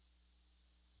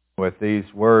with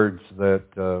these words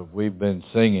that we've been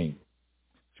singing.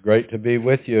 It's great to be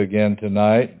with you again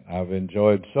tonight. I've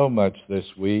enjoyed so much this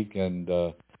week and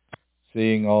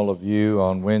seeing all of you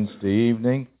on Wednesday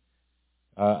evening.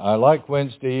 I like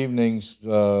Wednesday evenings.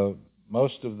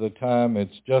 Most of the time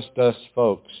it's just us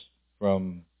folks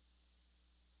from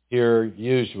here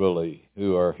usually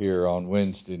who are here on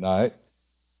Wednesday night.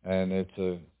 And it's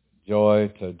a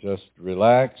joy to just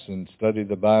relax and study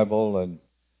the Bible and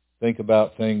think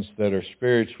about things that are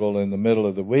spiritual in the middle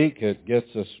of the week. It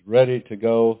gets us ready to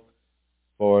go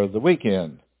for the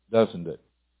weekend, doesn't it?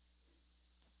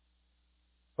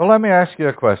 Well, let me ask you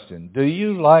a question. Do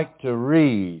you like to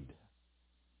read?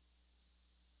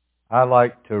 I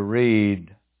like to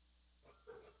read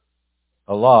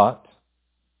a lot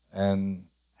and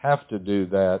have to do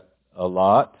that a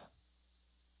lot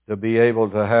to be able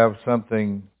to have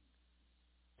something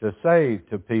to say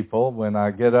to people when I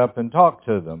get up and talk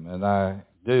to them. And I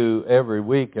do every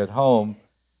week at home.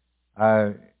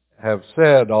 I have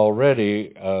said already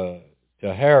to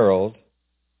Harold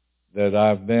that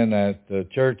I've been at the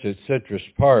church at Citrus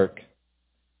Park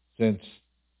since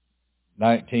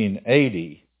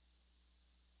 1980.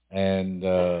 And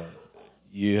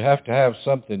you have to have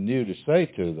something new to say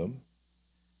to them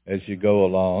as you go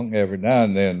along. Every now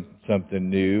and then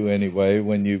something new anyway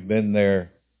when you've been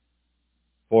there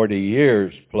 40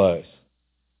 years plus.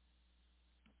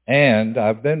 And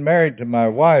I've been married to my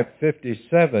wife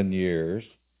 57 years,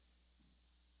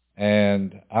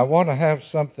 and I want to have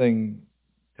something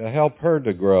to help her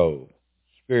to grow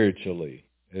spiritually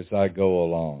as I go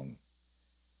along.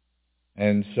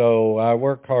 And so I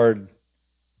work hard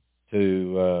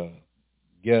to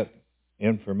get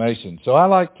information. So I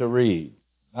like to read.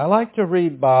 I like to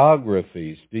read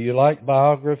biographies. Do you like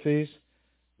biographies?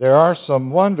 There are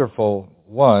some wonderful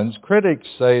ones. Critics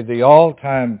say the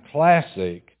all-time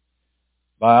classic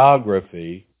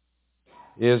biography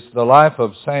is The Life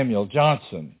of Samuel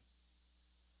Johnson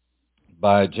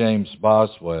by James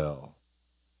Boswell.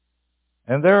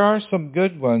 And there are some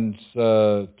good ones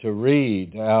to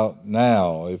read out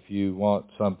now if you want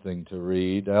something to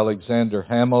read. Alexander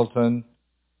Hamilton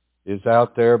is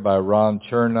out there by Ron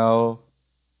Chernow.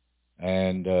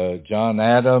 And John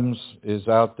Adams is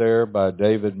out there by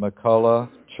David McCullough.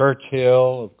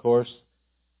 Churchill, of course.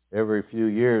 Every few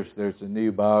years there's a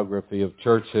new biography of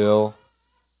Churchill.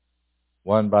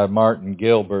 One by Martin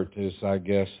Gilbert is, I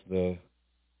guess, the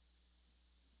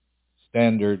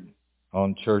standard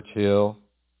on Churchill.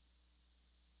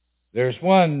 There's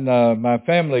one my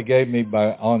family gave me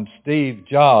on Steve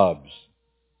Jobs.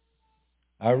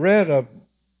 I read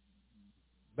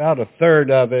about a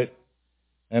third of it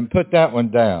and put that one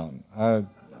down.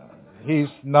 He's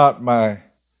not my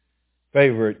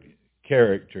favorite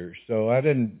character, so I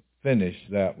didn't finish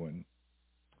that one.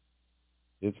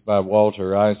 It's by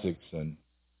Walter Isaacson.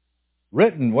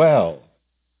 Written well.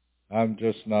 I'm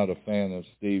just not a fan of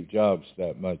Steve Jobs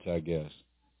that much, I guess.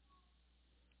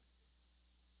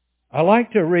 I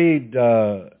like to read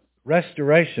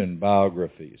restoration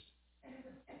biographies.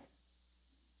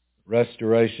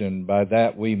 Restoration, by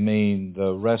that we mean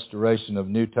the restoration of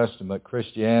New Testament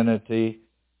Christianity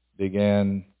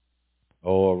began,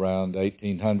 around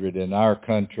 1800 in our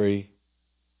country.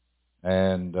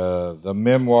 And the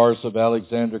memoirs of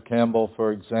Alexander Campbell,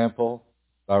 for example,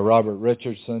 by Robert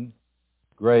Richardson,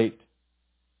 great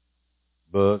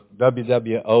book.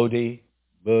 W.W. Odie,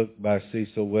 book by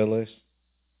Cecil Willis.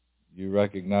 You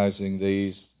recognizing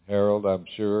these, Harold, I'm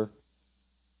sure.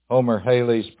 Homer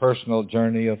Haley's Personal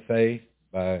Journey of Faith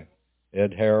by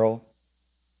Ed Harrell.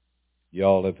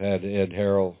 Y'all have had Ed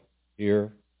Harrell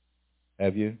here,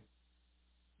 have you?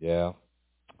 Yeah.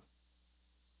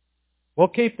 Well,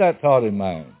 keep that thought in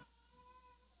mind.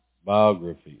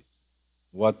 Biographies,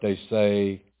 what they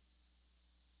say,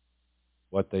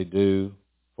 what they do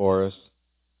for us.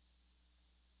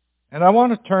 And I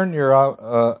want to turn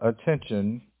your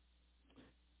attention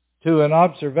to an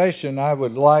observation I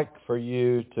would like for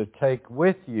you to take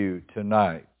with you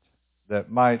tonight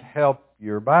that might help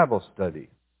your Bible study.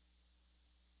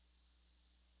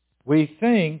 We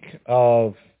think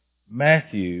of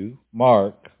Matthew,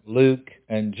 Mark, Luke,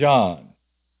 and John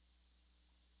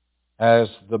as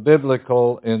the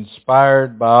biblical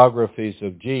inspired biographies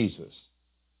of Jesus.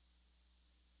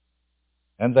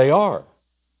 And they are.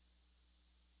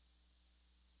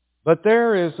 But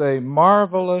there is a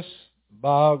marvelous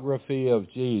biography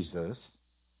of Jesus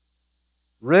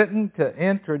written to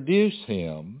introduce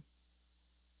him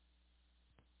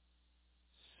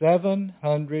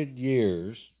 700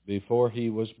 years before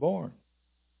he was born.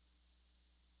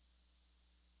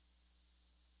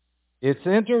 It's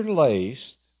interlaced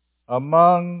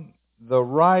among the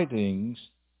writings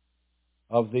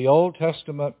of the Old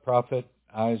Testament prophet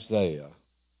Isaiah.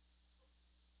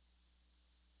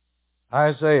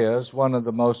 Isaiah is one of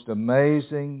the most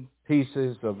amazing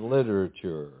pieces of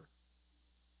literature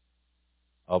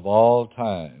of all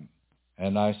time.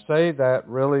 And I say that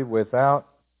really without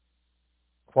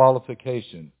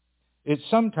qualification. It's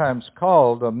sometimes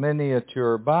called a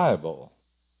miniature Bible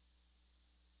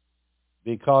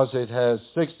because it has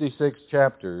 66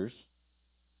 chapters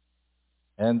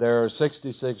and there are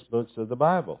 66 books of the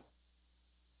Bible.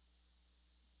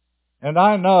 And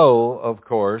I know, of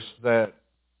course, that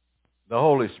the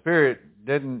Holy Spirit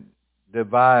didn't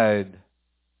divide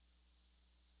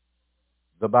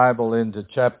the Bible into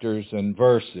chapters and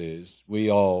verses. We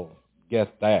all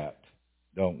get that,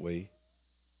 don't we?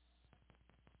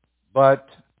 But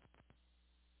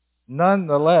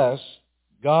nonetheless,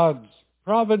 God's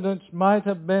providence might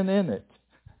have been in it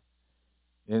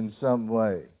in some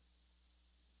way.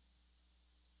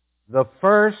 The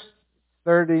first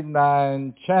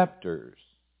 39 chapters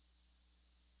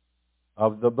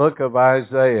of the book of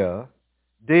Isaiah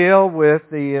deal with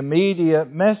the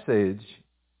immediate message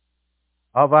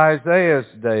of Isaiah's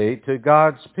day to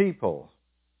God's people.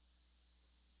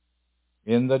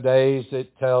 In the days,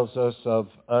 it tells us of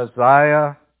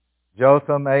Uzziah,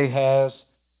 Jotham, Ahaz,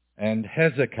 and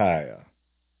Hezekiah,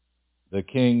 the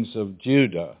kings of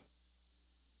Judah,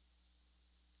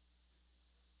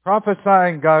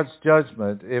 prophesying God's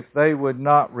judgment if they would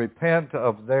not repent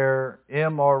of their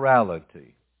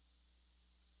immorality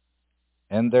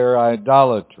and their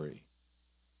idolatry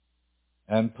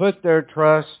and put their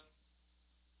trust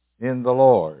in the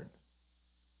Lord.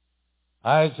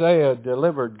 Isaiah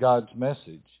delivered God's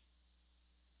message,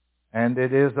 and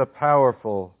it is a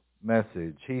powerful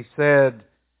message. He said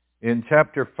in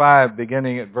chapter 5,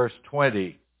 beginning at verse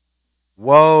 20,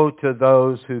 "Woe to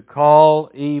those who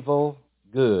call evil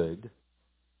good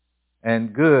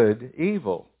and good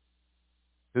evil,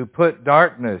 who put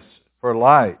darkness for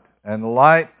light and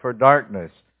light for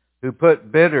darkness, who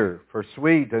put bitter for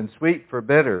sweet and sweet for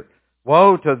bitter.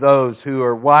 Woe to those who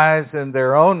are wise in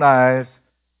their own eyes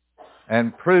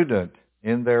and prudent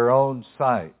in their own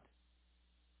sight."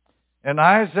 And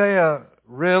Isaiah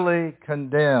really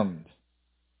condemned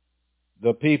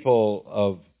the people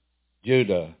of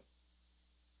Judah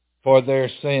for their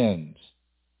sins.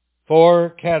 4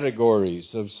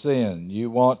 categories of sin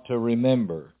you want to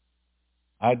remember.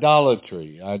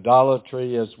 Idolatry.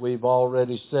 Idolatry, as we've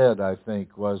already said, I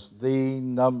think, was the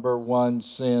number one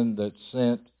sin that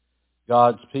sent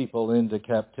God's people into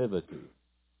captivity.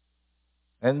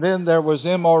 And then there was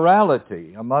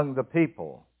immorality among the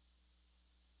people.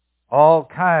 All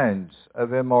kinds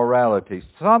of immorality.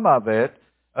 Some of it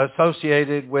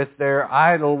associated with their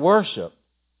idol worship.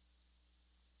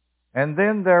 And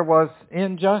then there was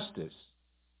injustice.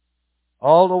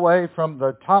 All the way from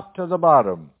the top to the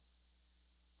bottom.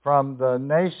 From the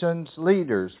nation's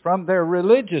leaders, from their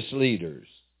religious leaders.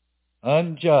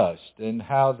 Unjust in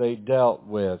how they dealt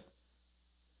with,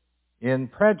 in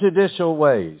prejudicial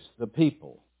ways, the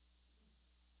people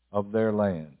of their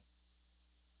land.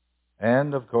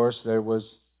 And, of course, there was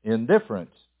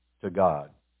indifference to God.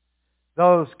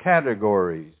 Those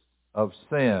categories of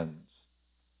sins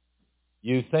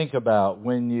you think about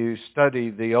when you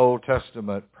study the Old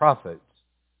Testament prophets,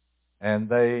 and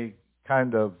they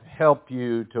kind of help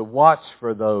you to watch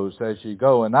for those as you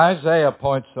go. And Isaiah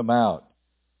points them out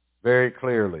very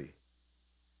clearly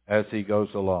as he goes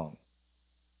along.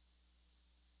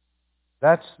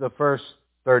 That's the first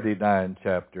 39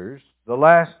 chapters. The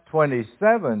last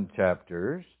 27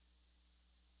 chapters,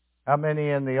 how many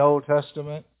in the Old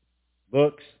Testament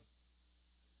books?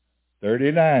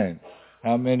 39.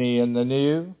 How many in the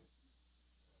New?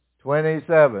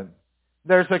 27.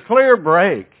 There's a clear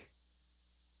break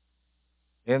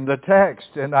in the text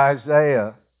in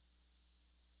Isaiah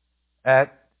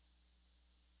at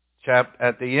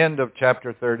the end of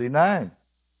chapter 39.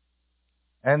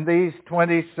 And these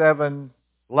 27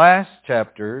 last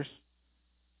chapters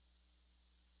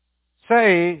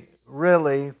say,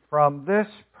 really, from this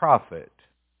prophet,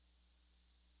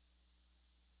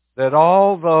 that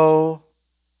although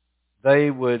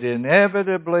they would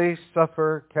inevitably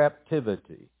suffer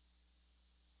captivity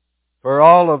for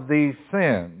all of these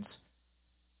sins,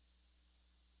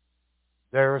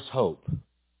 there is hope.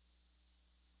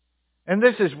 And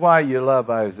this is why you love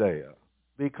Isaiah.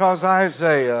 Because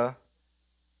Isaiah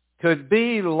could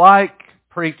be like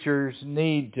preachers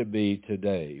need to be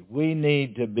today. We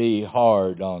need to be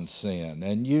hard on sin.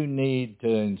 And you need to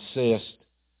insist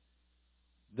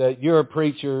that your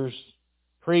preachers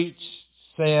preach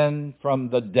sin from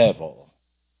the devil.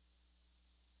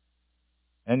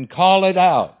 and call it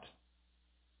out.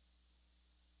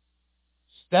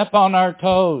 Step on our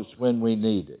toes when we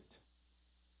need it.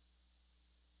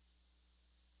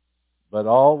 But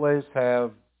always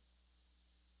have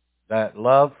that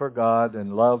love for God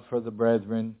and love for the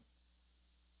brethren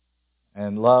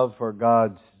and love for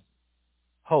God's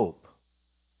hope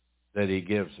that He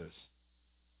gives us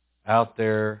out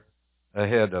there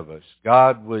ahead of us.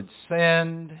 God would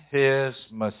send His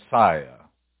Messiah,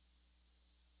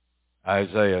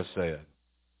 Isaiah said.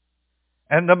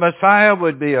 And the Messiah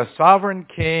would be a sovereign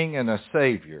king and a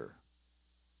savior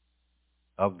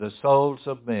of the souls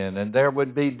of men. And there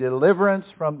would be deliverance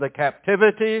from the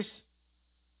captivities,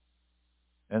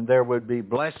 and there would be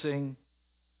blessing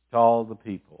to all the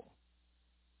people.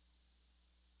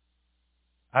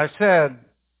 I said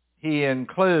He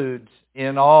includes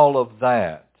in all of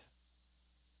that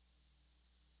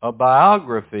a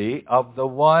biography of the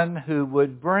one who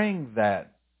would bring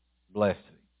that blessing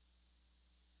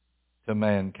to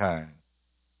mankind.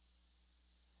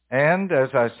 And, as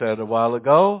I said a while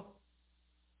ago,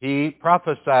 He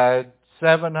prophesied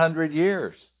 700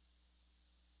 years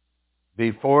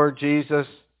before Jesus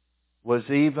was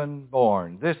even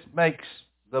born. This makes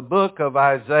the book of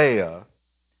Isaiah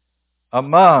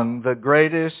among the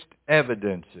greatest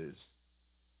evidences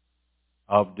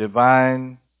of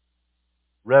divine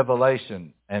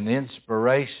revelation and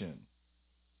inspiration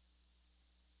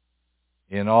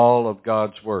in all of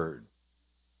God's Word.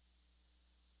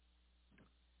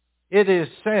 It is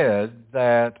said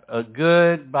that a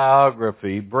good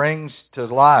biography brings to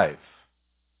life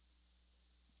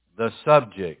the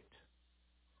subject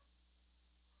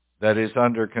that is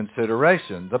under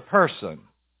consideration, the person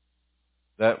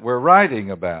that we're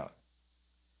writing about.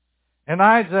 And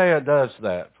Isaiah does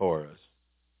that for us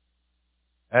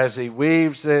as he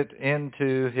weaves it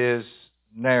into his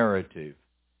narrative,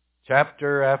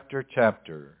 chapter after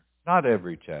chapter. Not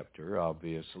every chapter,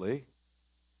 obviously,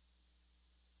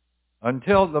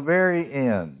 until the very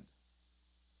end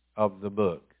of the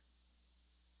book.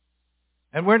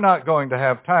 And we're not going to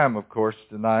have time, of course,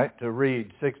 tonight to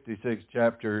read 66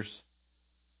 chapters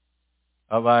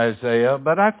of Isaiah,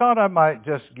 but I thought I might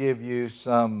just give you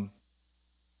some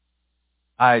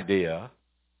idea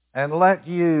and let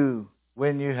you,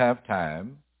 when you have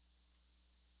time,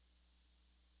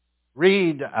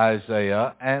 read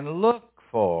Isaiah and look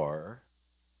for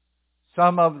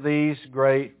some of these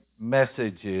great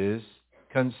messages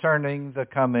concerning the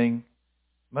coming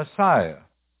Messiah.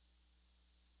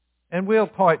 And we'll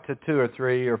point to 2 or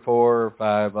 3 or 4 or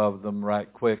 5 of them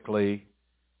right quickly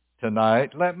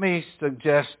tonight. Let me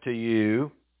suggest to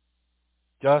you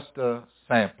just a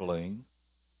sampling,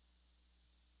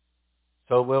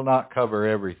 so we'll not cover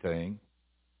everything.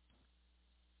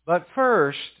 But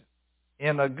first,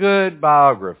 in a good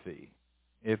biography,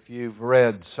 if you've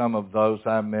read some of those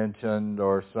I mentioned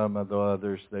or some of the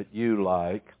others that you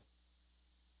like,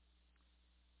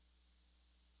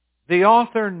 the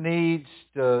author needs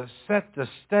to set the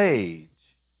stage.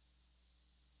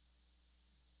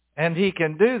 And he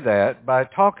can do that by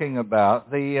talking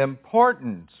about the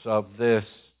importance of this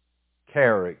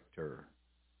character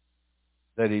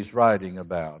that he's writing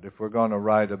about. If we're going to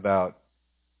write about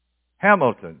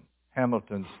Hamilton,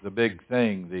 Hamilton's the big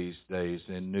thing these days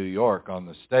in New York on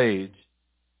the stage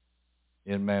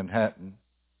in Manhattan.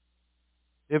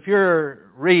 If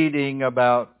you're reading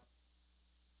about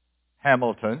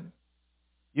Hamilton,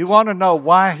 you want to know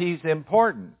why he's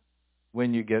important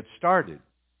when you get started.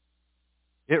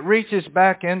 It reaches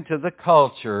back into the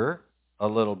culture a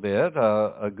little bit.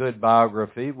 A good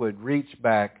biography would reach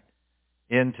back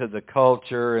into the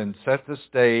culture and set the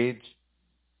stage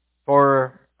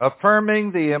for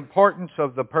affirming the importance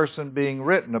of the person being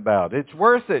written about. It's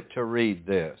worth it to read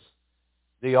this,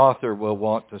 the author will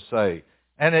want to say.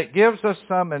 And it gives us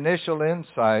some initial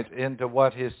insight into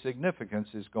what his significance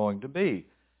is going to be.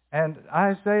 And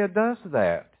Isaiah does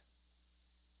that.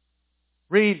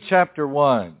 Read chapter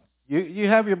 1. You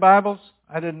have your Bibles?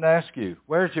 I didn't ask you.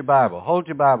 Where's your Bible? Hold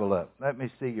your Bible up. Let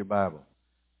me see your Bible.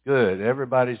 Good.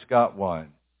 Everybody's got one.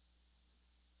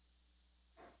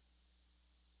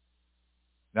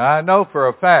 Now, I know for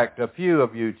a fact a few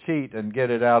of you cheat and get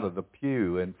it out of the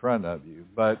pew in front of you,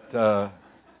 but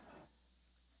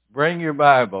bring your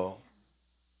Bible.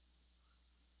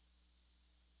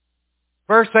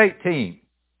 Verse 18,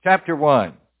 chapter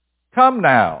 1. Come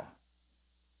now,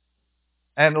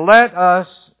 and let us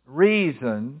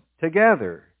reason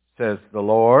together, says the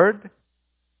Lord.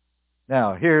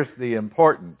 Now, here's the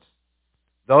importance.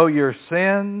 Though your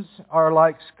sins are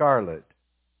like scarlet,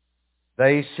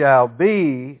 they shall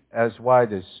be as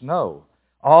white as snow.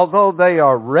 Although they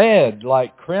are red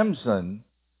like crimson,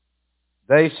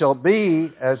 They shall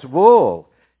be as wool.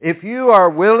 If you are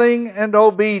willing and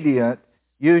obedient,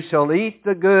 you shall eat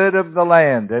the good of the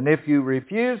land. And if you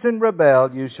refuse and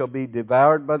rebel, you shall be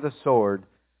devoured by the sword,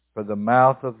 for the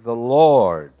mouth of the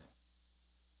Lord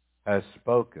has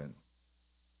spoken.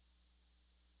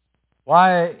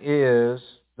 Why is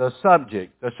the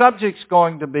subject? The subject's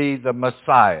going to be the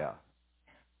Messiah,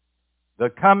 the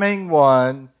coming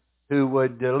one who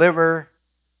would deliver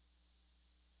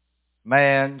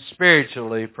man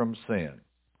spiritually from sin.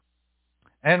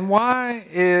 And why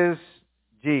is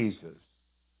Jesus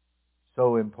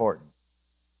so important?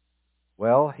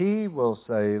 Well, he will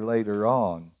say later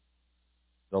on,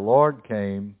 the Lord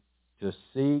came to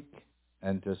seek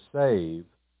and to save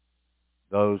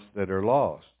those that are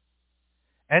lost.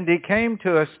 And he came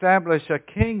to establish a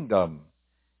kingdom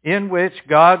in which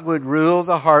God would rule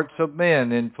the hearts of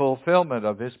men in fulfillment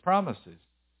of his promises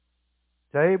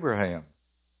to Abraham.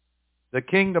 The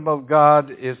kingdom of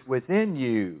God is within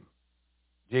you,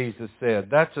 Jesus said.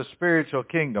 That's a spiritual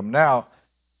kingdom. Now,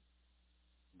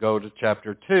 go to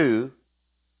chapter 2,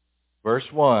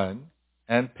 verse 1,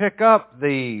 and pick up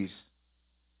these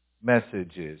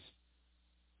messages.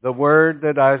 The word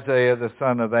that Isaiah the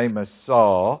son of Amos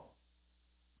saw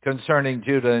concerning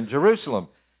Judah and Jerusalem.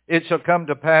 It shall come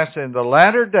to pass in the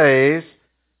latter days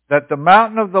that the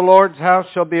mountain of the Lord's house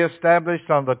shall be established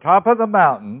on the top of the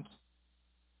mountains,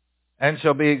 and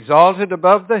shall be exalted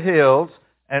above the hills,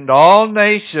 and all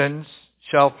nations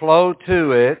shall flow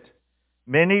to it.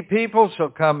 Many people shall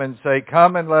come and say,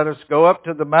 come and let us go up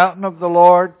to the mountain of the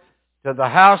Lord, to the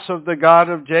house of the God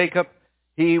of Jacob.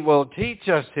 He will teach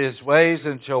us his ways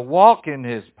and shall walk in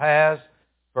his paths.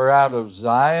 For out of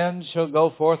Zion shall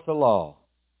go forth the law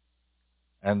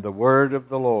and the word of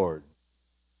the Lord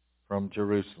from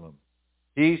Jerusalem.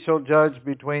 He shall judge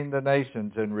between the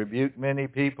nations and rebuke many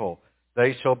people.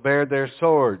 They shall bear their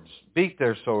swords, beat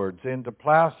their swords into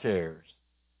plowshares,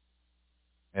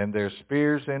 and their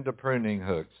spears into pruning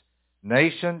hooks.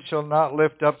 Nation shall not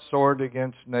lift up sword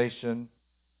against nation,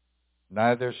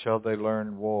 neither shall they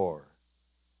learn war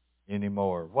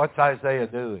anymore. What's Isaiah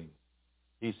doing?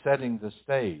 He's setting the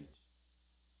stage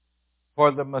for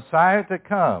the Messiah to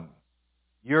come.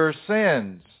 Your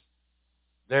sins,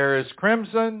 there is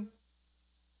crimson,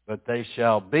 but they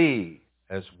shall be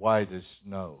as white as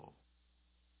snow.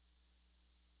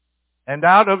 And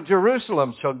out of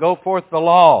Jerusalem shall go forth the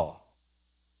law,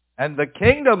 and the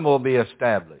kingdom will be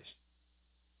established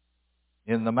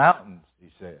in the mountains, he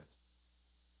says.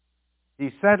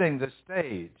 He's setting the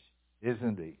stage,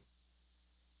 isn't he,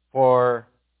 for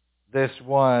this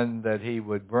one that he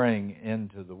would bring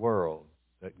into the world,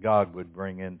 that God would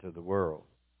bring into the world.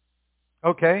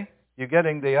 Okay, you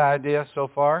getting the idea so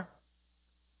far?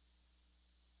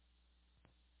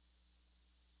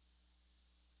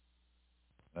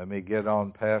 Let me get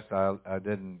on past. I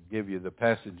didn't give you the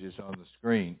passages on the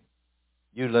screen.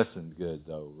 You listened good,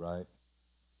 though, right?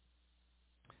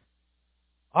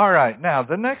 All right, now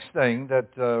the next thing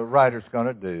that the writer's going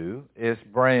to do is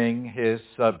bring his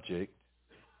subject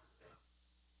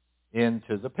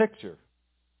into the picture.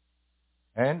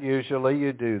 And usually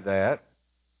you do that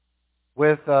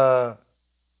with a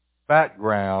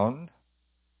background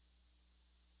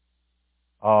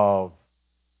of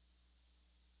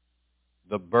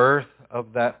the birth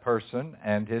of that person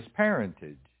and his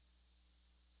parentage.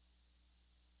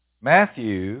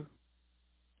 Matthew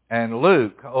and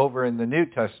Luke over in the New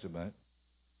Testament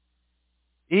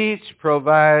each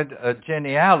provide a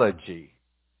genealogy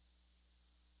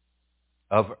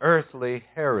of earthly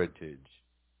heritage.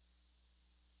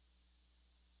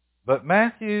 But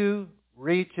Matthew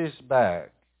reaches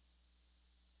back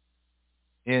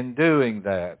in doing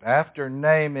that, after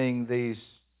naming these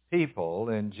people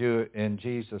in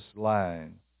Jesus'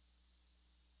 line.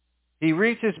 He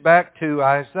reaches back to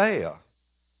Isaiah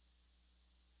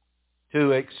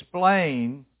to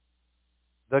explain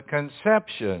the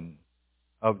conception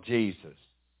of Jesus.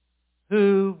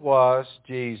 Who was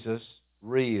Jesus'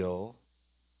 real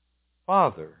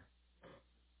father?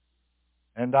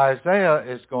 And Isaiah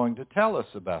is going to tell us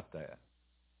about that.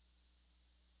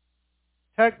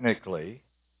 Technically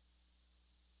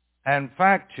and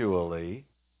factually,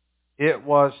 it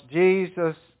was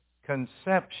Jesus'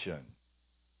 conception,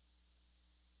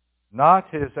 not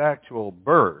his actual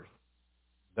birth,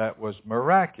 that was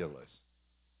miraculous.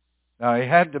 Now, he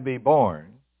had to be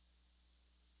born,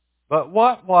 but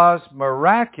what was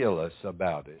miraculous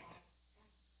about it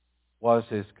was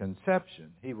his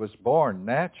conception. He was born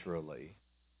naturally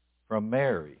from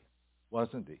Mary,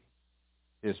 wasn't he?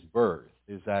 His birth,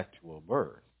 his actual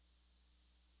birth.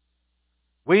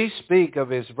 We speak of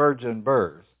his virgin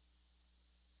birth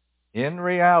In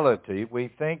reality, we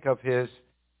think of his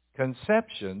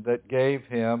conception that gave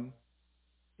him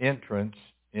entrance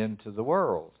into the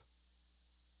world.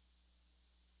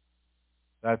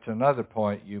 That's another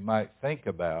point you might think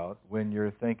about when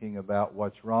you're thinking about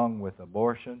what's wrong with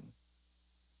abortion.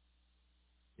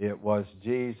 It was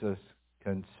Jesus'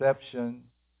 conception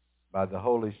by the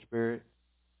Holy Spirit,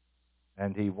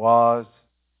 and he was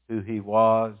who he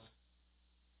was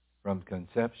from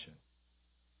conception.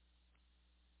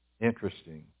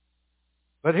 Interesting.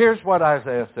 But here's what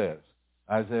Isaiah says.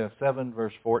 Isaiah 7,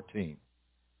 verse 14.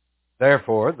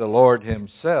 Therefore, the Lord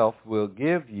himself will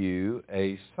give you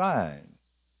a sign.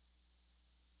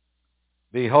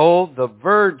 Behold, the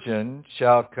virgin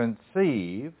shall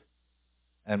conceive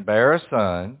and bear a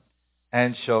son,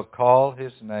 and shall call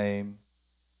his name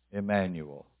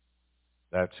Emmanuel.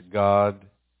 That's God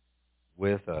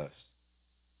with us.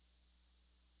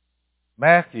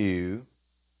 Matthew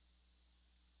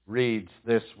reads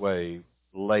this way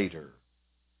later.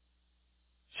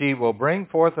 She will bring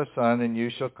forth a son, and you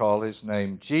shall call his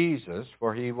name Jesus,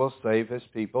 for he will save his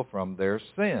people from their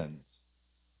sins.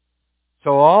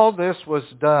 So all this was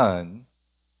done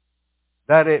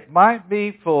that it might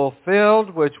be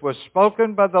fulfilled which was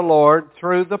spoken by the Lord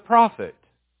through the prophet.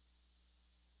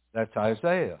 That's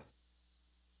Isaiah.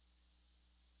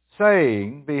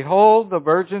 Saying, Behold, the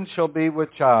virgin shall be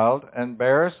with child, and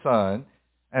bear a son,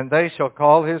 and they shall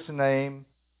call his name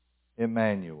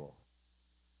Emmanuel,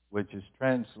 which is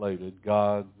translated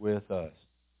God with us.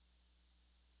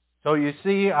 So you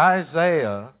see,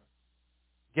 Isaiah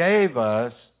gave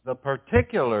us the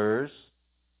particulars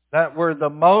that were the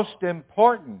most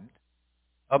important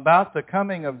about the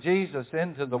coming of Jesus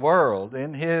into the world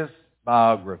in his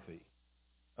biography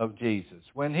of Jesus.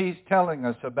 When he's telling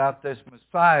us about this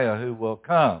Messiah who will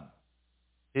come,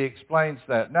 he explains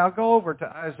that. Now go over to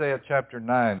Isaiah chapter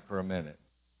 9 for a minute.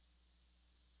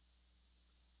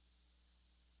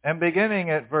 And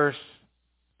beginning at verse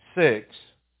 6,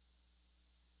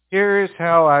 here is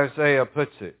how Isaiah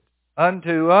puts it.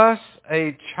 Unto us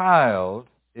a child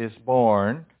is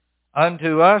born,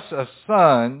 unto us a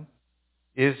son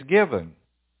is given,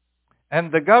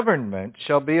 and the government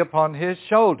shall be upon his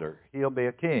shoulder. He'll be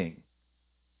a king.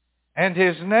 And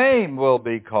his name will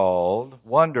be called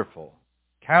Wonderful,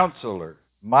 Counselor,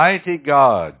 Mighty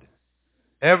God,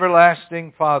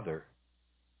 Everlasting Father,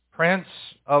 Prince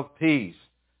of Peace.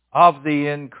 Of the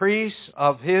increase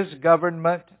of his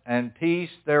government and peace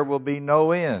there will be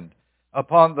no end,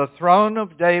 upon the throne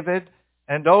of David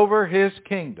and over his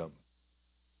kingdom,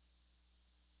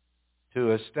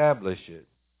 to establish it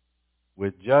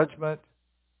with judgment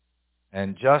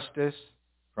and justice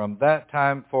from that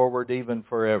time forward, even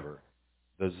forever.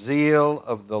 The zeal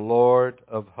of the Lord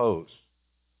of hosts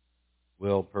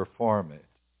will perform it.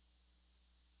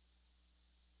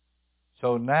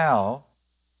 So now,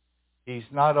 he's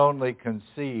not only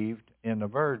conceived in a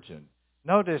virgin.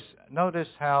 Notice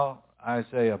how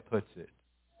Isaiah puts it.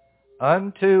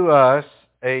 Unto us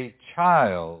a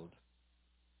child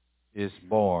is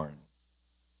born.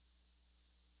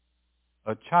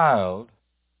 A child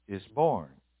is born.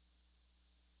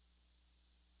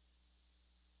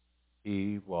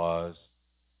 He was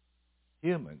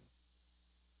human,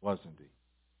 wasn't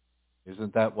he?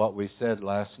 Isn't that what we said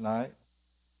last night?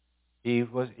 He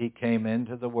came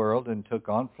into the world and took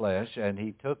on flesh, and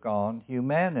he took on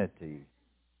humanity.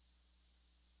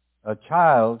 A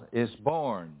child is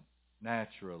born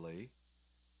naturally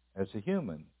as a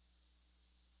human.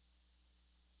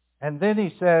 And then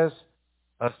he says,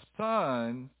 a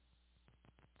son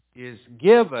is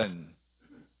given.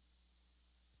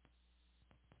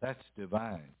 That's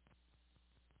divine.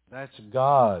 That's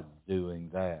God doing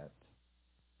that.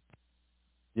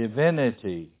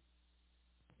 Divinity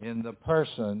in the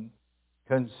person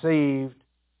conceived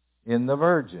in the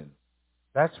virgin.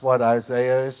 That's what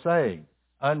Isaiah is saying.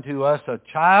 Unto us a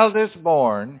child is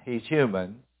born, he's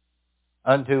human.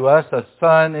 Unto us a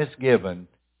son is given,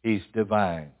 he's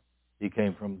divine. He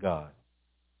came from God.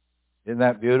 Isn't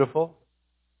that beautiful?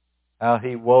 How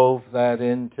he wove that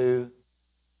into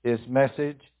his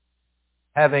message.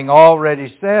 Having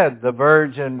already said the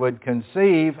virgin would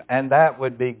conceive, and that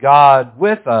would be God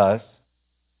with us,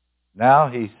 now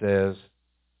he says,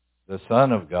 the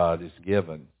Son of God is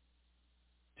given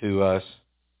to us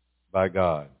by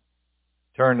God.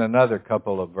 Turn another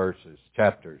couple of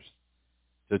chapters,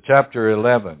 to chapter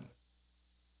 11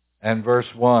 and verse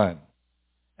 1.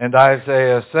 And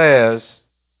Isaiah says,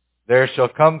 there shall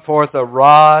come forth a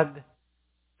rod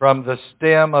from the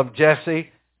stem of Jesse,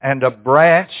 and a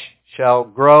branch shall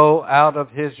grow out of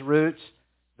his roots.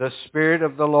 The Spirit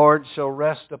of the Lord shall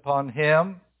rest upon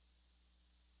him,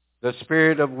 the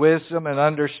spirit of wisdom and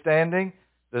understanding,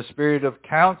 the spirit of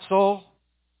counsel.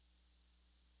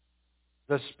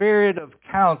 The spirit of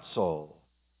counsel,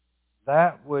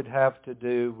 that would have to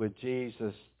do with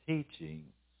Jesus' teaching.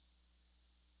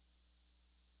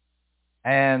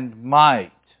 And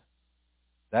might,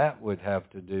 that would have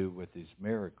to do with his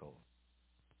miracles.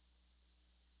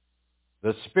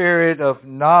 The spirit of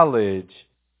knowledge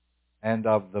and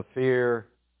of the fear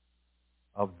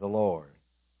of the Lord.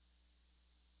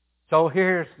 So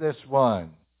here's this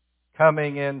one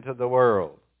coming into the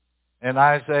world. And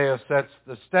Isaiah sets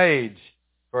the stage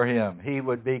for him. He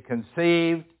would be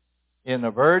conceived in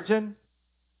a virgin.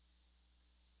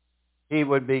 He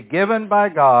would be given by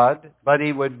God, but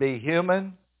he would be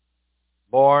human,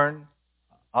 born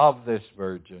of this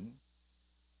virgin.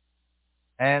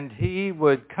 And he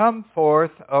would come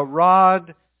forth a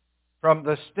rod from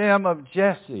the stem of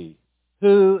Jesse.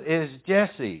 Who is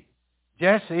Jesse?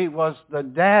 Jesse was the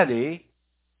daddy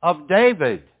of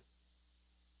David,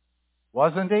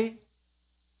 wasn't he?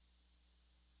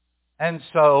 And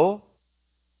so,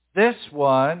 this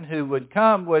one who would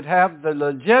come would have the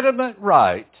legitimate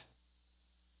right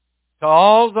to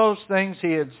all those things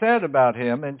he had said about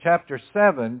him in chapter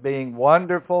 7, being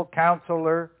Wonderful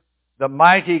Counselor, the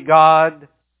Mighty God.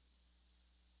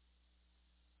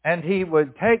 And he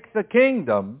would take the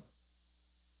kingdom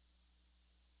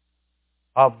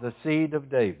of the seed of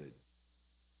David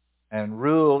and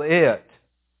rule it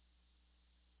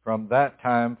from that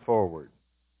time forward.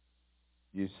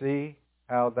 You see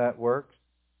how that works?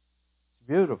 It's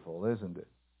beautiful, isn't it?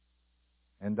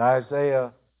 And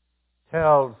Isaiah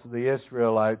tells the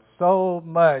Israelites so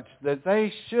much that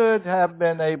they should have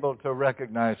been able to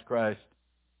recognize Christ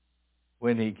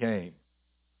when he came.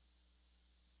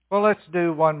 Well, let's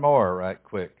do one more right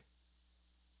quick.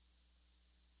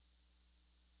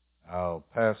 I'll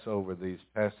pass over these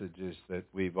passages that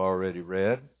we've already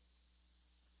read.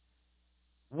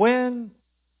 When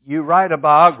you write a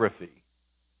biography,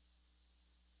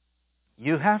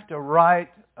 you have to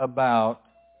write about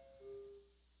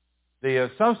the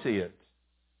associates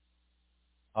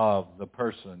of the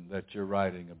person that you're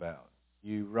writing about.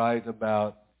 You write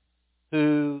about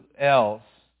who else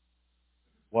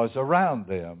was around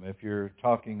them. If you're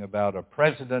talking about a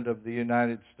president of the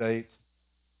United States,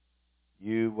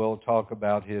 you will talk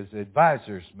about his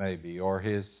advisors maybe, or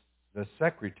the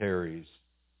secretaries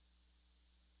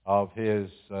of his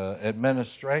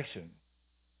administration.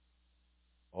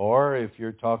 Or if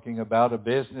you're talking about a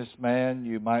businessman,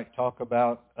 you might talk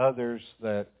about others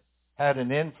that had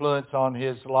an influence on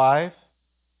his life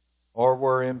or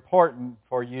were important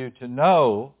for you to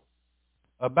know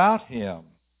about him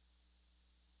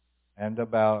and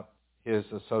about his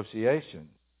association.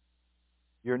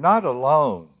 You're not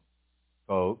alone,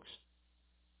 folks,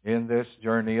 in this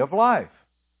journey of life,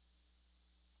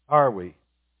 are we?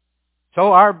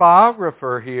 So our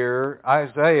biographer here,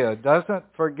 Isaiah, doesn't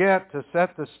forget to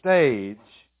set the stage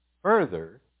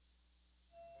further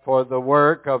for the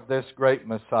work of this great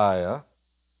Messiah,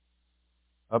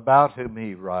 about whom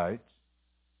he writes,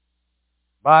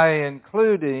 by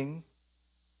including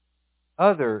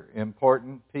other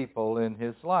important people in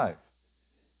his life.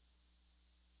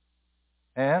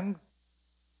 And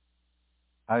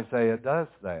Isaiah does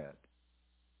that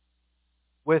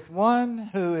with one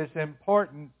who is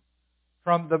important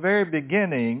from the very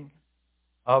beginning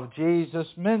of Jesus'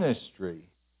 ministry.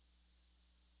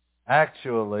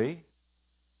 Actually,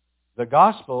 the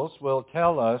Gospels will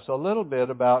tell us a little bit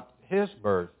about his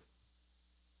birth.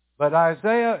 But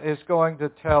Isaiah is going to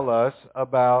tell us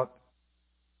about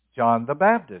John the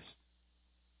Baptist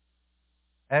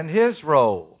and his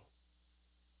role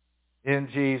in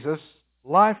Jesus'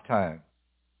 lifetime.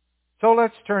 So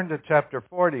let's turn to chapter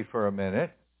 40 for a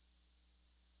minute.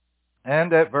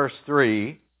 And at verse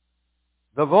 3,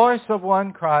 the voice of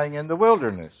one crying in the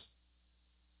wilderness,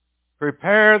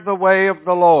 prepare the way of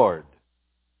the Lord.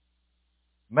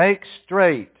 Make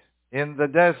straight in the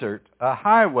desert a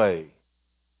highway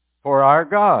for our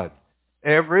God.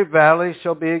 Every valley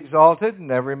shall be exalted, and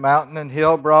every mountain and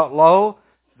hill brought low.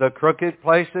 The crooked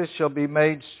places shall be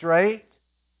made straight,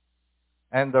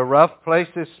 and the rough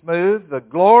places smooth. The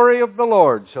glory of the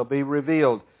Lord shall be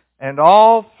revealed, and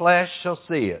all flesh shall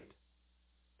see it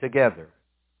together.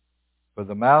 For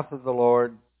the mouth of the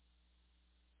Lord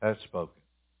has spoken.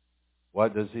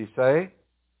 What does he say?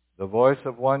 The voice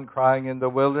of one crying in the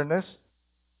wilderness,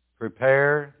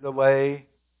 prepare the way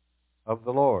of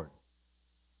the Lord.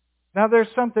 Now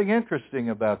there's something interesting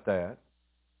about that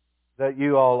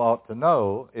you all ought to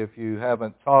know if you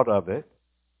haven't thought of it.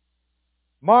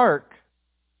 Mark,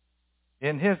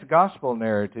 in his gospel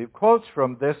narrative, quotes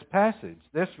from this passage,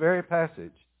 this very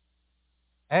passage,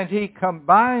 And he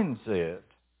combines it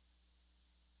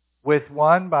with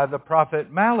one by the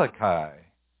prophet Malachi,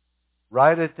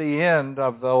 right at the end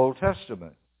of the Old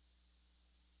Testament.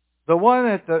 The one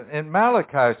in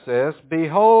Malachi says,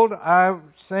 "Behold, I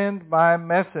send my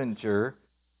messenger,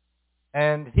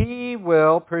 and he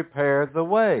will prepare the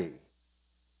way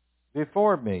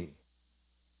before me."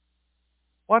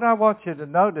 What I want you to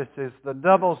notice is the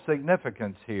double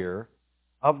significance here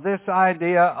of this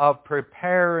idea of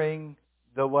preparing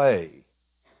the way.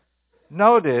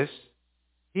 Notice,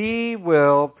 he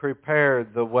will prepare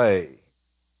the way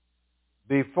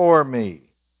before me.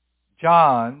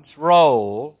 John's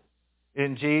role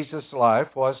in Jesus'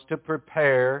 life was to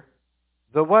prepare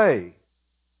the way.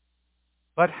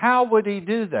 But how would he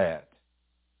do that?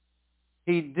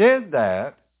 He did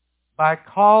that by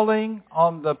calling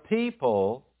on the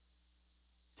people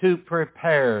to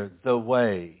prepare the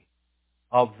way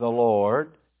of the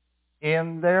Lord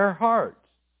in their hearts.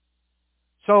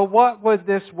 So what would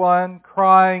this one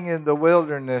crying in the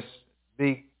wilderness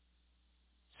be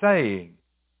saying?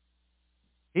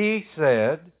 He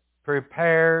said,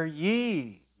 "Prepare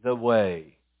ye the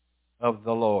way of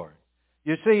the Lord."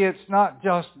 You see, it's not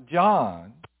just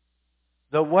John.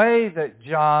 The way that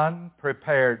John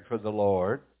prepared for the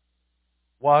Lord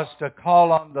was to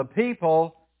call on the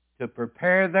people to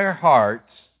prepare their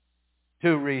hearts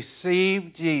to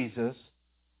receive Jesus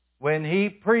when he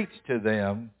preached to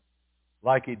them,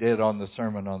 like he did on the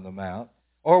Sermon on the Mount,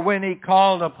 or when he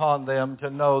called upon them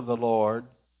to know the Lord,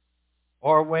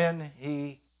 or when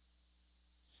he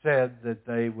said that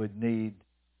they would need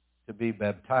to be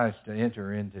baptized to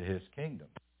enter into his kingdom.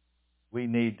 We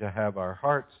need to have our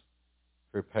hearts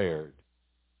prepared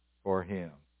for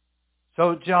him.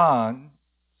 So John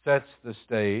sets the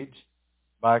stage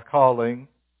by calling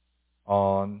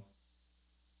on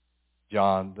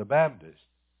John the Baptist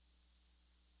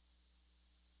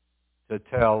to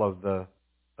tell of the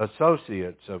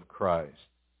associates of Christ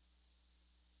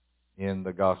in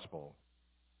the gospel.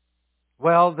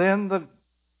 Well, then the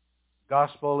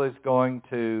gospel is going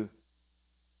to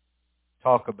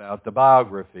talk about the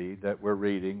biography that we're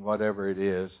reading, whatever it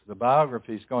is. The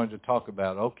biography is going to talk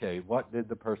about, okay, what did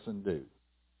the person do?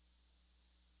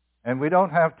 And we don't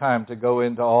have time to go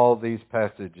into all these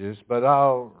passages, but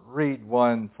I'll read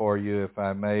one for you, if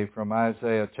I may, from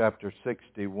Isaiah chapter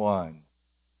 61.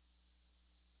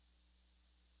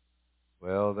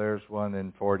 Well, there's one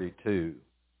in 42.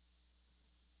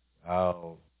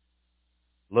 I'll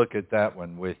look at that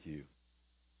one with you.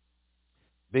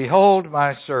 "Behold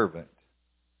my servant,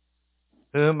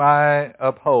 whom I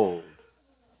uphold,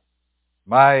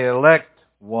 my elect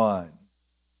one,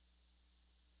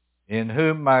 in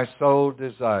whom my soul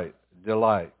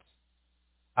delights.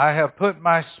 I have put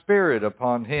my spirit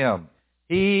upon him.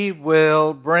 He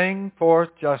will bring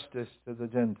forth justice to the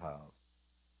Gentiles.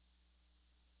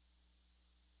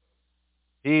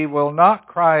 He will not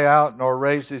cry out nor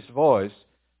raise his voice,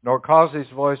 nor cause his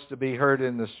voice to be heard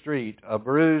in the street. A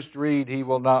bruised reed he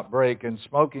will not break, and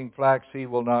smoking flax he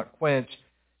will not quench.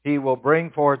 He will bring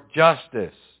forth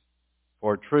justice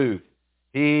for truth.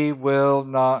 He will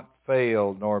not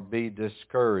fail nor be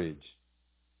discouraged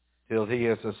till he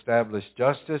has established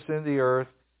justice in the earth,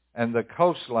 and the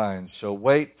coastlands shall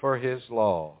wait for his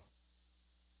law."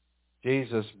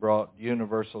 Jesus brought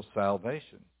universal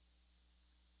salvation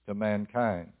to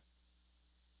mankind.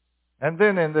 And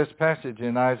then in this passage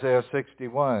in Isaiah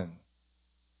 61,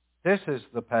 this is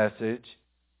the passage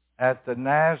at the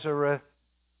Nazareth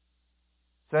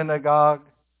synagogue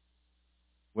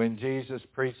when Jesus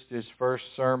preached his first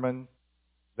sermon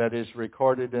that is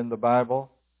recorded in the Bible.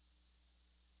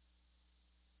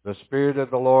 "The Spirit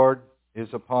of the Lord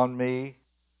is upon me,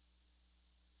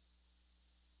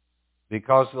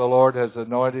 because the Lord has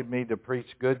anointed me to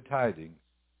preach good tidings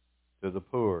to the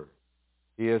poor.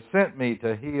 He has sent me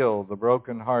to heal the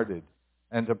brokenhearted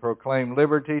and to proclaim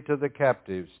liberty to the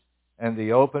captives and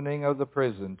the opening of the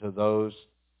prison to those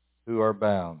who are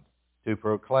bound, to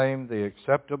proclaim the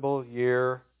acceptable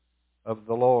year of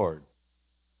the Lord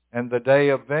and the day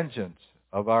of vengeance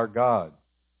of our God,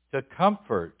 to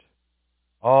comfort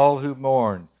all who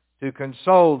mourn, to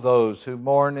console those who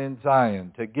mourn in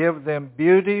Zion, to give them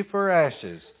beauty for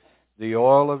ashes, the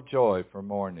oil of joy for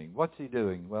mourning." What's he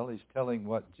doing? Well, he's telling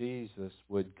what Jesus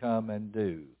would come and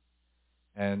do.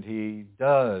 And he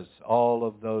does all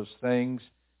of those things.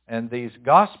 And these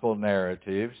gospel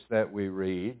narratives that we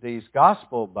read, these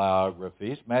gospel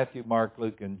biographies, Matthew, Mark,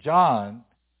 Luke, and John,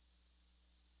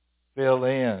 fill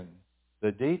in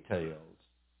the details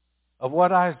of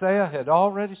what Isaiah had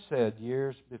already said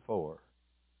years before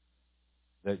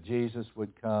that Jesus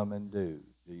would come and do.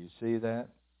 Do you see that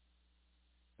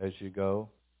as you go?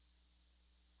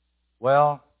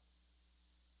 Well,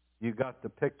 you got the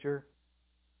picture?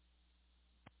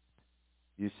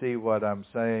 You see what I'm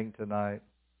saying tonight?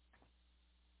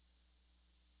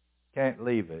 Can't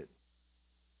leave it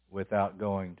without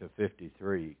going to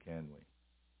 53, can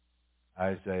we?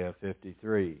 Isaiah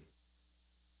 53.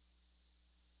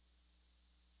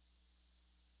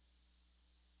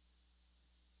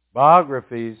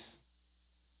 Biographies,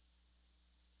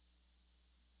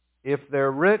 if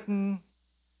they're written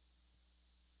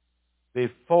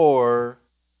before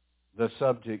the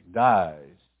subject dies,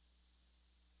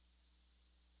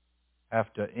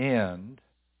 have to end,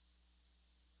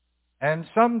 and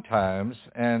sometimes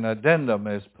an addendum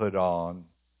is put on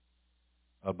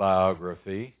a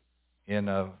biography in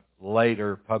a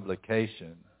later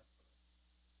publication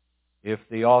if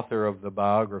the author of the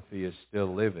biography is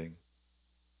still living.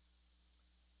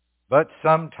 But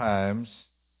sometimes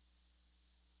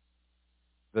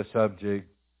the subject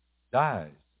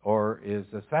dies or is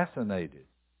assassinated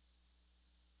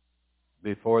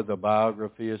before the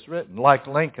biography is written. Like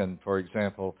Lincoln, for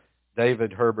example,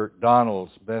 David Herbert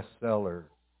Donald's bestseller,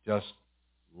 Just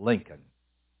Lincoln,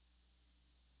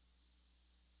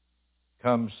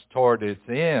 comes toward its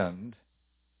end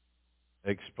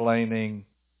explaining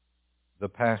the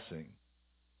passing.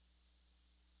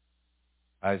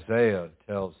 Isaiah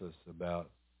tells us about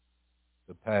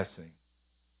the passing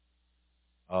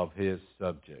of his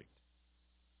subject,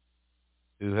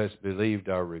 who has believed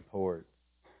our report,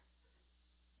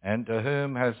 and to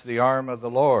whom has the arm of the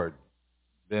Lord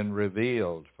been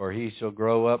revealed, for he shall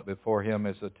grow up before him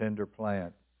as a tender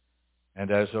plant, and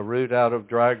as a root out of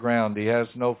dry ground. He has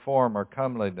no form or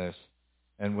comeliness,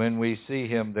 and when we see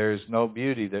him, there is no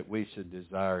beauty that we should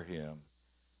desire him.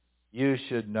 You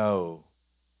should know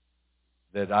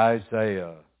that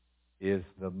Isaiah is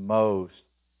the most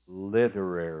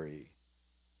literary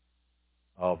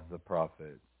of the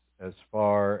prophets as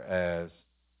far as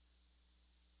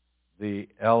the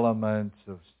elements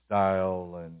of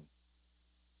style and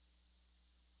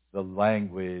the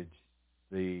language,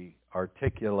 the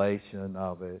articulation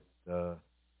of it, the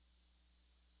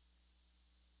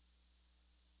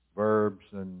verbs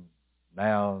and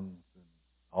nouns and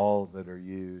all that are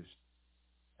used,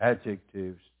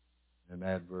 adjectives and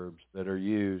adverbs that are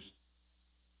used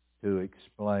to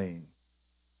explain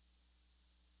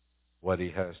what he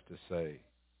has to say.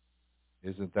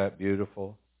 Isn't that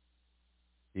beautiful?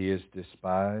 He is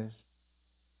despised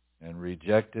and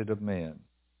rejected of men,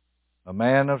 a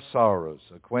man of sorrows,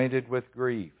 acquainted with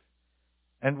grief.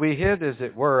 And we hid, as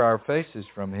it were, our faces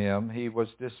from him. He was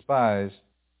despised,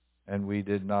 and we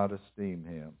did not esteem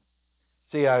him.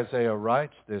 See, Isaiah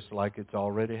writes this like it's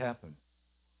already happened.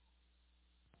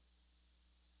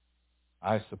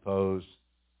 I suppose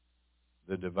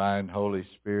the divine Holy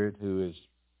Spirit who is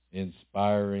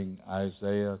inspiring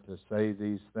Isaiah to say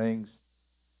these things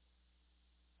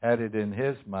had it in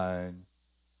his mind.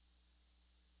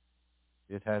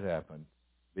 It had happened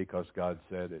because God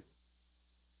said it.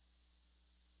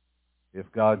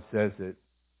 If God says it,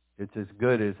 it's as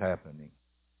good as happening.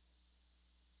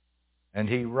 And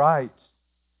he writes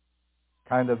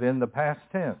kind of in the past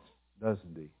tense,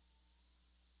 doesn't he,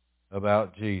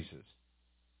 about Jesus.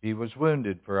 He was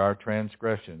wounded for our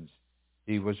transgressions.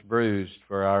 He was bruised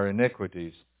for our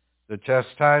iniquities. The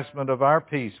chastisement of our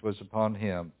peace was upon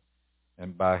him,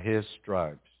 and by his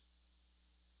stripes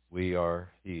we are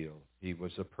healed. He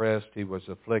was oppressed, he was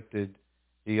afflicted.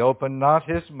 He opened not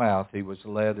his mouth. He was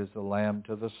led as a lamb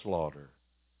to the slaughter,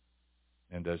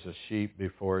 and as a sheep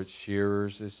before its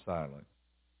shearers is silent,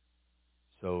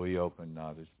 so he opened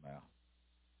not his mouth.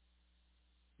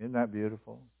 Isn't that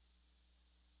beautiful?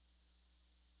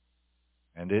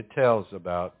 And it tells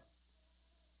about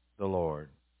the Lord.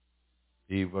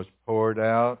 He was poured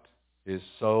out, his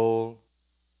soul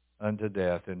unto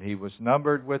death, and he was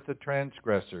numbered with the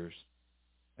transgressors,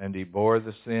 and he bore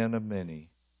the sin of many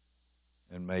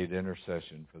and made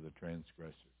intercession for the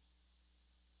transgressors.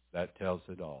 That tells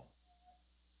it all.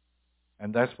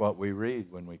 And that's what we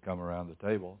read when we come around the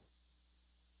table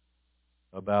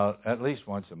about at least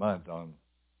once a month on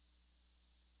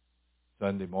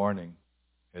Sunday morning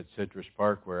at Citrus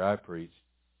Park where I preach.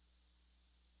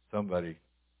 Somebody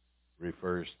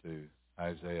refers to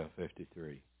Isaiah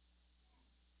 53.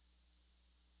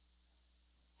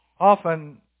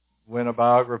 Often when a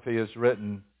biography is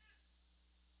written,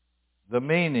 the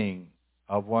meaning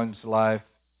of one's life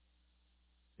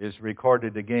is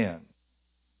recorded again.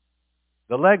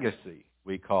 The legacy,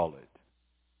 we call it,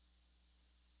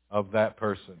 of that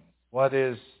person. What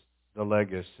is the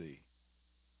legacy?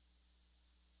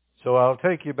 So I'll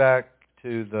take you back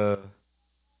to the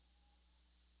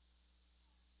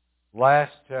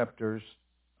last chapters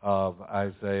of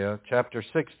Isaiah, chapter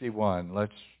 61.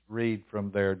 Let's read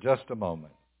from there just a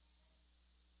moment.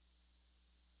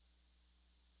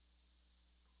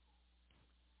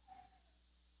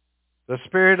 The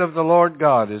Spirit of the Lord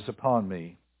God is upon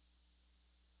me,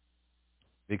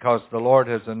 because the Lord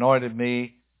has anointed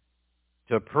me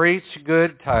to preach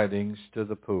good tidings to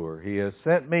the poor. He has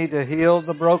sent me to heal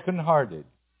the brokenhearted,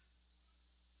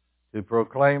 to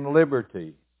proclaim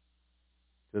liberty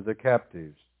to the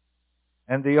captives,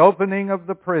 and the opening of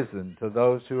the prison to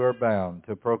those who are bound,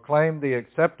 to proclaim the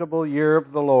acceptable year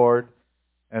of the Lord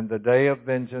and the day of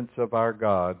vengeance of our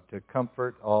God, to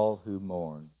comfort all who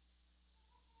mourn.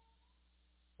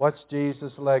 What's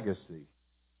Jesus' legacy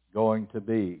going to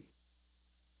be?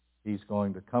 He's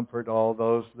going to comfort all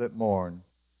those that mourn.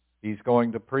 He's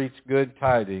going to preach good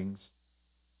tidings.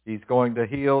 He's going to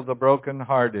heal the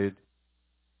brokenhearted.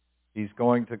 He's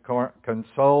going to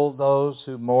console those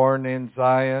who mourn in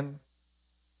Zion,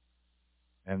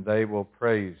 and they will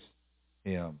praise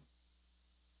him.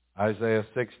 Isaiah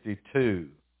 62,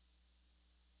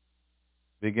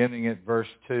 beginning at verse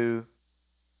 2,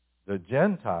 the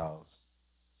Gentiles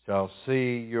shall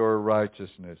see your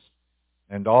righteousness,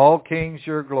 and all kings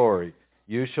your glory.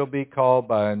 You shall be called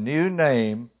by a new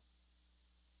name,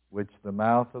 which the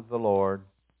mouth of the Lord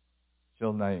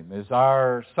shall name. Is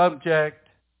our subject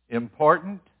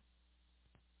important?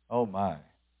 Oh my.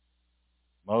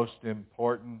 Most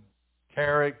important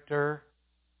character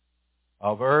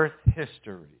of earth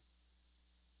history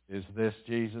is this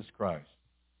Jesus Christ.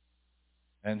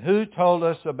 And who told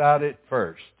us about it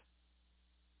first?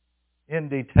 In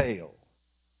detail.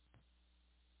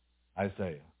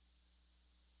 Isaiah.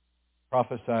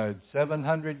 Prophesied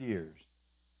 700 years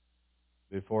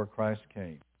before Christ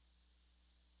came,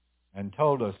 and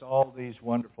told us all these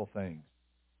wonderful things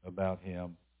about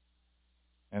him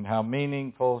and how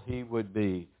meaningful he would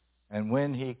be. And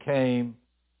when he came,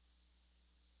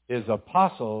 his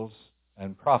apostles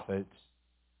and prophets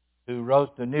who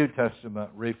wrote the New Testament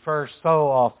refer so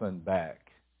often back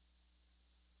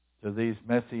to these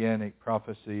messianic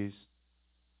prophecies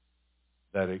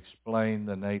that explain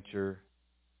the nature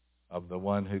of the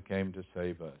one who came to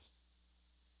save us.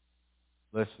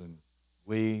 Listen,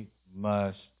 we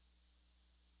must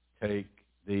take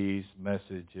these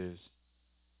messages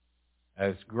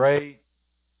as great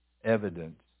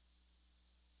evidence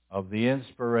of the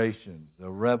inspiration, the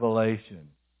revelation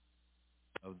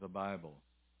of the Bible.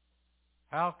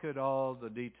 How could all the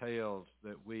details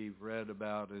that we've read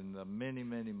about and the many,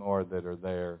 many more that are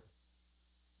there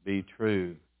be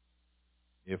true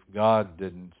if God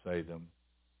didn't say them?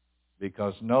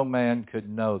 Because no man could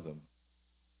know them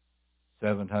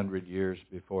 700 years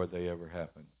before they ever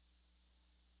happened.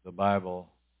 The Bible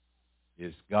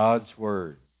is God's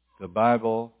Word. The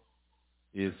Bible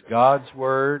is God's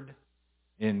Word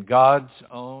in God's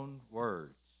own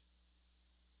words.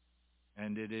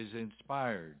 And it is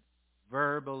inspired,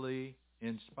 verbally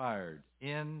inspired,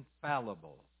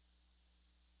 infallible.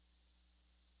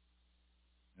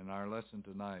 And our lesson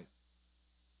tonight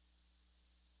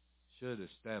should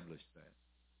establish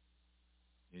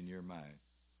that in your mind.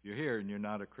 If you're here and you're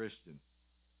not a Christian,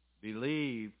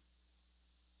 believe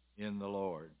in the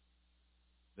Lord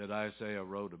that Isaiah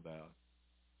wrote about.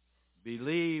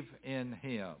 Believe in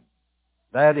him.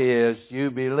 That is, you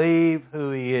believe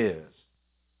who he is,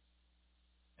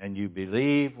 and you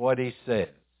believe what he says,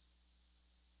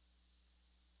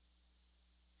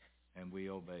 and we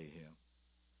obey him.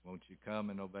 Won't you come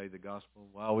and obey the gospel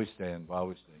while we stand, while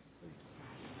we sing, please?